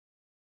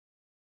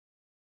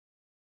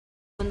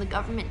When the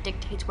government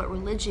dictates what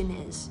religion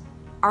is,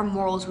 our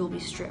morals will be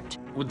stripped.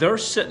 Well, they're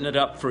setting it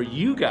up for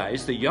you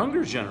guys, the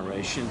younger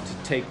generation,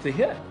 to take the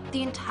hit.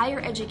 The entire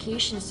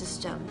education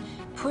system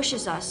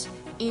pushes us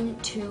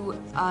into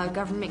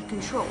government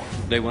control.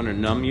 They want to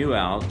numb you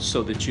out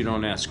so that you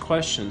don't ask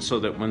questions, so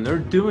that when they're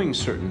doing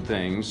certain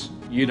things,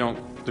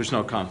 there's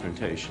no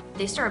confrontation.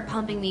 They started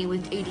pumping me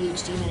with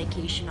ADHD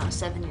medication when I was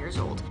 7 years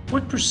old.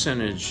 What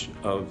percentage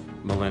of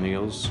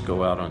millennials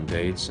go out on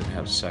dates and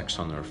have sex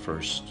on their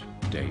first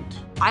date?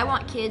 I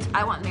want kids,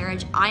 I want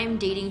marriage. I am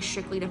dating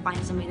strictly to find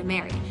somebody to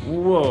marry.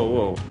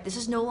 Whoa. This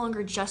is no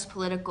longer just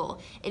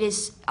political. It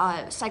is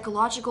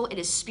psychological, it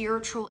is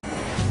spiritual.